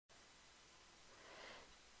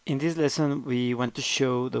In this lesson, we want to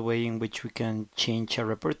show the way in which we can change a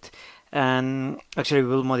report. And actually, we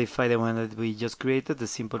will modify the one that we just created, the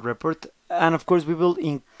simple report. And of course, we will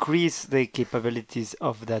increase the capabilities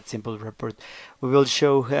of that simple report. We will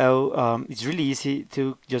show how it's really easy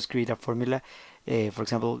to just create a formula, for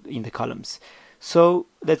example, in the columns. So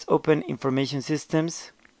let's open Information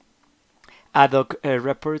Systems, Ad hoc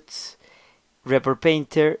reports, Report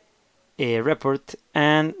Painter, report,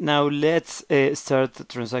 and now let's start the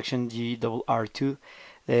transaction GRR2,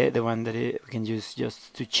 the one that we can use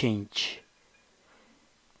just to change.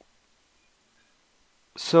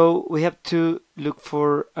 So we have to look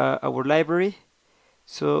for our library.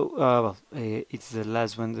 So it's the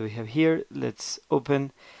last one that we have here. Let's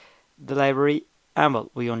open the library, and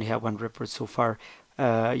well, we only have one report so far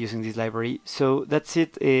using this library. So that's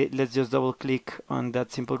it. Let's just double click on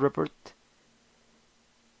that simple report.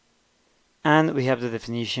 And we have the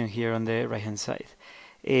definition here on the right hand side.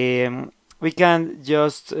 We can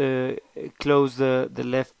just close the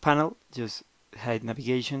left panel, just hide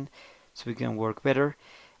navigation so we can work better.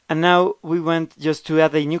 And now we want just to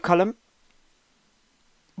add a new column.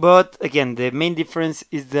 But again, the main difference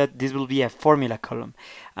is that this will be a formula column,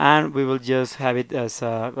 and we will just have it as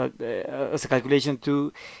a calculation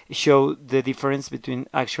to show the difference between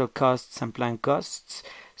actual costs and planned costs.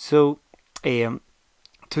 So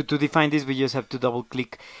to define this, we just have to double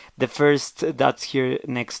click the first dots here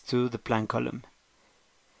next to the plan column.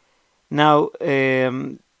 Now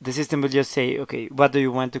the system will just say, okay, what do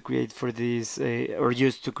you want to create for this or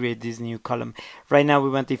use to create this new column? Right now we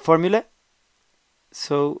want a formula,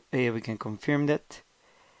 so we can confirm that.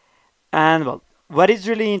 And well, what is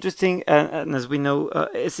really interesting, and as we know,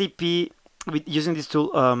 SAP, using this tool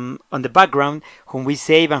on the background, when we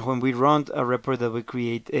save and when we run a report that we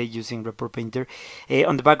create using Report Painter,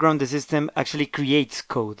 on the background the system actually creates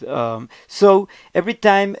code. So every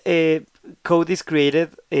time code is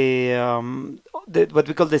created, what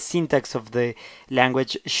we call the syntax of the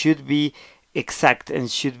language should be exact and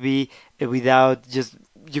should be without just,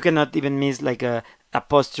 you cannot even miss like a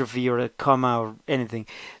apostrophe or a comma or anything.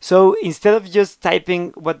 So instead of just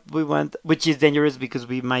typing what we want, which is dangerous because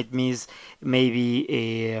we might miss maybe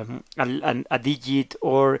a digit,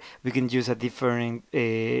 or we can use a different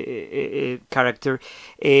character,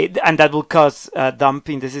 and that will cause a dump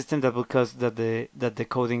in the system, that will cause that the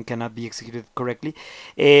coding cannot be executed correctly.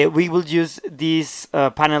 We will use this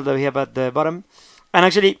panel that we have at the bottom. And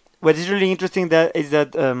actually, what is really interesting is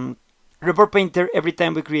that Report Painter, every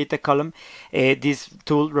time we create a column, this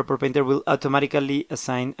tool, Report Painter, will automatically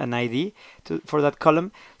assign an ID for that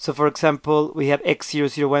column. So for example, we have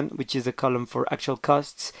X001, which is the column for actual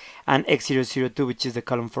costs, and X002, which is the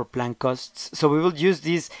column for planned costs. So we will use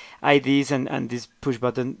these IDs and this push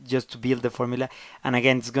button just to build the formula. And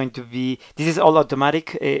again, it's going to be, this is all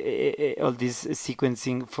automatic, all this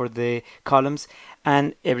sequencing for the columns.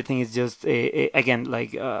 And everything is just, again,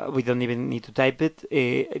 like we don't even need to type it.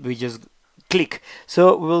 We just click.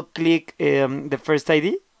 So we will click the first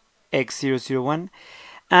ID, X001.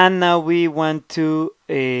 And now we want to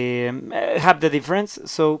have the difference.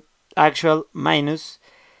 So actual minus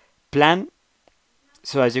plan.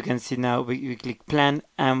 So as you can see now, we click plan,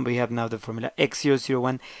 and we have now the formula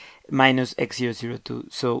X001 minus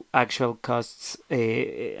X002, so actual costs,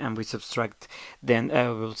 and we subtract, then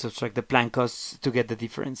we'll subtract the planned costs to get the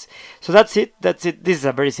difference. So that's it. This is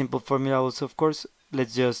a very simple formula also, of course.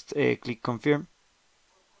 Let's just click confirm.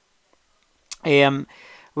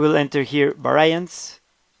 We'll enter here variance,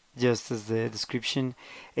 just as the description,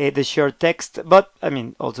 the short text, but I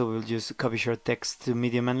mean also we'll use copy short text to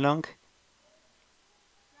medium and long.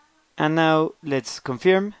 And now let's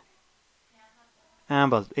confirm. And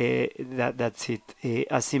well, that's it.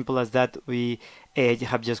 As simple as that. We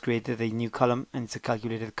have just created a new column, and it's a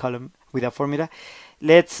calculated column with a formula.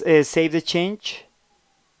 Let's save the change.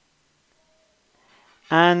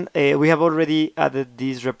 And we have already added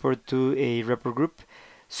this report to a report group.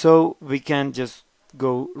 So we can just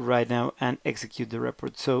go right now and execute the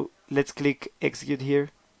report. So let's click execute here.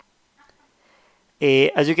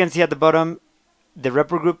 As you can see at the bottom, the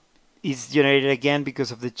report group is generated again because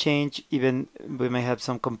of the change. Even we may have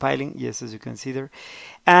some compiling, yes, as you can see there.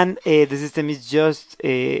 And the system is just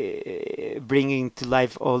bringing to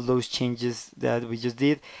life all those changes that we just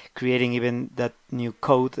did, creating even that new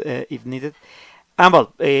code if needed. And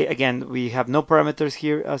well, again, we have no parameters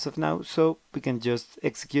here as of now, so we can just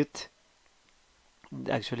execute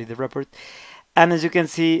actually the report. And as you can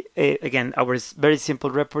see, again, our very simple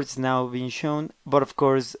reports now being shown, but of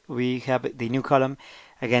course we have the new column.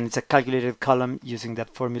 Again, it's a calculated column using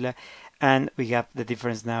that formula. and we have the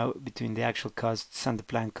difference now between the actual costs and the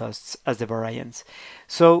planned costs as the variance.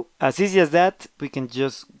 So as easy as that, we can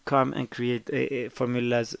just come and create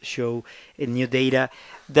formulas, show a new data.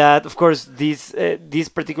 That of course this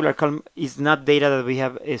particular column is not data that we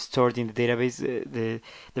have stored in the database.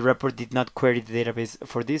 The report did not query the database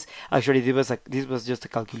for this. Actually, this was just a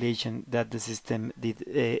calculation that the system did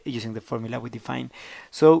using the formula we defined.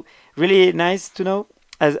 So really nice to know.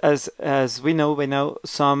 As we know by now,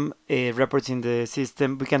 some reports in the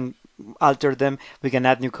system, we can alter them, we can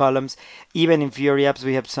add new columns. Even in Fiori Apps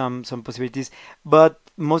we have some possibilities, but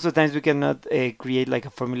most of the times we cannot create like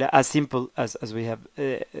a formula as simple as we have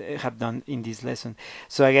done in this lesson.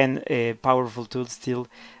 So again, a powerful tool still,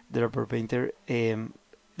 the Report Painter.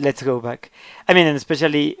 Let's go back. I mean, and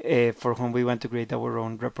especially for when we want to create our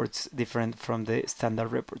own reports different from the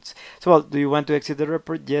standard reports. So, well, do you want to exit the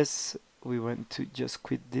report? Yes, we want to just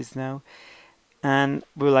quit this now, and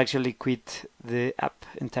we'll actually quit the app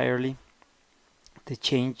entirely, the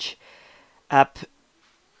change app.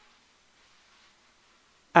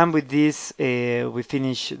 And with this, we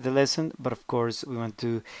finish the lesson, but of course we want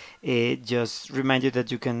to just remind you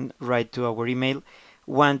that you can write to our email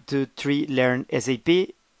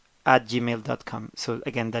 123learnsap@gmail.com. So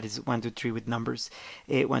again, that is 123 with numbers,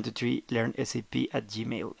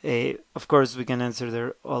 123learnsap@gmail. Of course, we can answer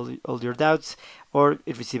there all your doubts, or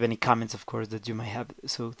receive any comments, of course, that you might have.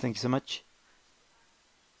 So thank you so much.